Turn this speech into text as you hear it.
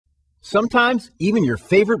Sometimes, even your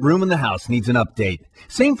favorite room in the house needs an update.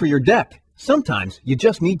 Same for your deck. Sometimes, you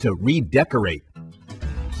just need to redecorate.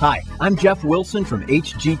 Hi, I'm Jeff Wilson from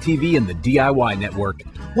HGTV and the DIY Network.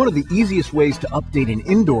 One of the easiest ways to update an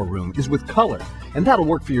indoor room is with color, and that'll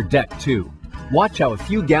work for your deck too. Watch how a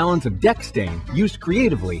few gallons of deck stain, used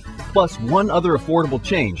creatively, plus one other affordable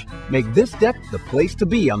change, make this deck the place to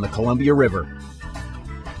be on the Columbia River.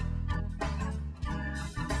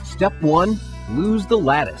 Step 1. Lose the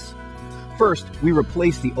lattice. First, we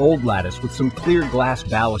replace the old lattice with some clear glass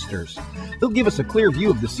balusters. They'll give us a clear view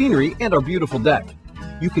of the scenery and our beautiful deck.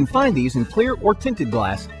 You can find these in clear or tinted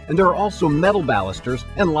glass, and there are also metal balusters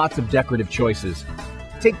and lots of decorative choices.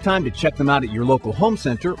 Take time to check them out at your local home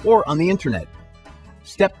center or on the internet.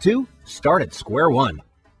 Step 2. Start at square one.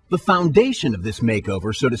 The foundation of this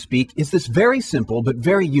makeover, so to speak, is this very simple but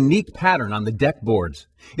very unique pattern on the deck boards.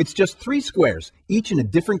 It's just 3 squares, each in a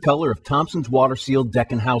different color of Thompson's WaterSeal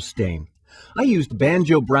deck and house stain. I used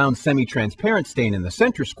banjo brown semi-transparent stain in the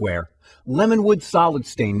center square, lemonwood solid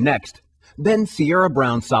stain next, then Sierra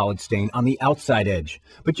brown solid stain on the outside edge.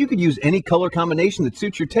 But you could use any color combination that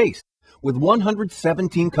suits your taste. With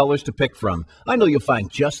 117 colors to pick from, I know you'll find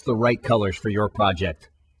just the right colors for your project.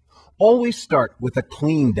 Always start with a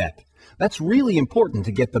clean deck. That's really important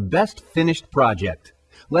to get the best finished project.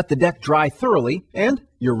 Let the deck dry thoroughly, and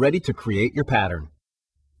you're ready to create your pattern.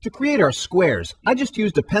 To create our squares, I just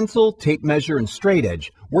used a pencil, tape measure, and straight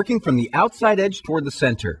edge, working from the outside edge toward the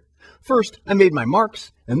center. First, I made my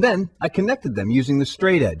marks, and then I connected them using the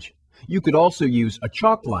straight edge. You could also use a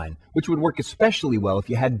chalk line, which would work especially well if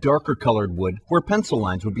you had darker colored wood where pencil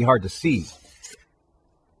lines would be hard to see.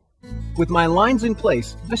 With my lines in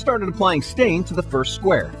place, I started applying stain to the first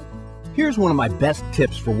square. Here's one of my best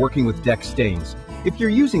tips for working with deck stains. If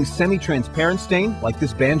you're using semi-transparent stain, like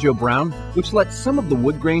this banjo brown, which lets some of the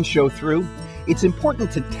wood grain show through, it's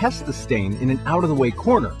important to test the stain in an out-of-the-way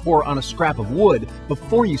corner or on a scrap of wood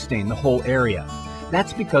before you stain the whole area.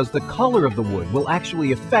 That's because the color of the wood will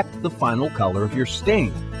actually affect the final color of your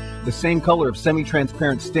stain. The same color of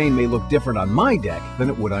semi-transparent stain may look different on my deck than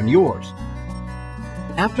it would on yours.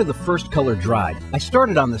 After the first color dried, I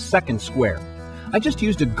started on the second square. I just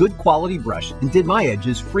used a good quality brush and did my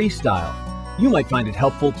edges freestyle. You might find it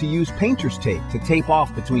helpful to use painter's tape to tape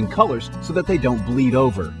off between colors so that they don't bleed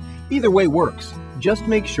over. Either way works. Just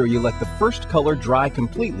make sure you let the first color dry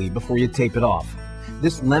completely before you tape it off.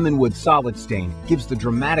 This lemonwood solid stain gives the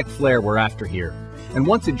dramatic flair we're after here. And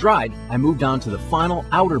once it dried, I moved on to the final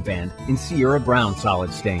outer band in Sierra brown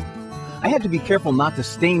solid stain. I had to be careful not to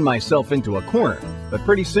stain myself into a corner, but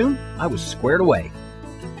pretty soon I was squared away.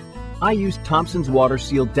 I used Thompson's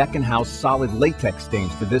WaterSeal deck and house solid latex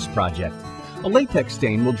stains for this project. A latex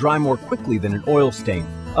stain will dry more quickly than an oil stain,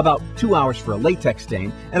 about 2 hours for a latex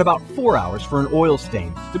stain and about 4 hours for an oil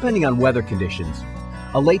stain, depending on weather conditions.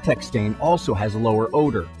 A latex stain also has a lower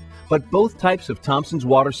odor, but both types of Thompson's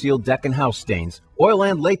WaterSeal deck and house stains, oil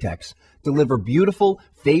and latex, deliver beautiful,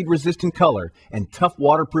 fade-resistant color and tough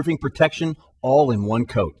waterproofing protection all in one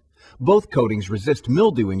coat. Both coatings resist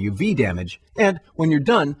mildew and UV damage, and when you're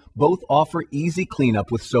done, both offer easy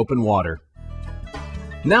cleanup with soap and water.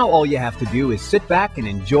 Now all you have to do is sit back and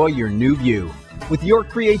enjoy your new view. With your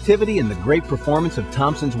creativity and the great performance of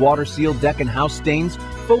Thompson's WaterSeal deck and house stains,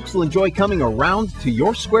 folks will enjoy coming around to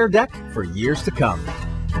your square deck for years to come.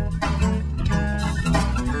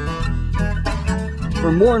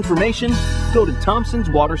 For more information, go to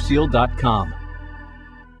thompsonswaterseal.com.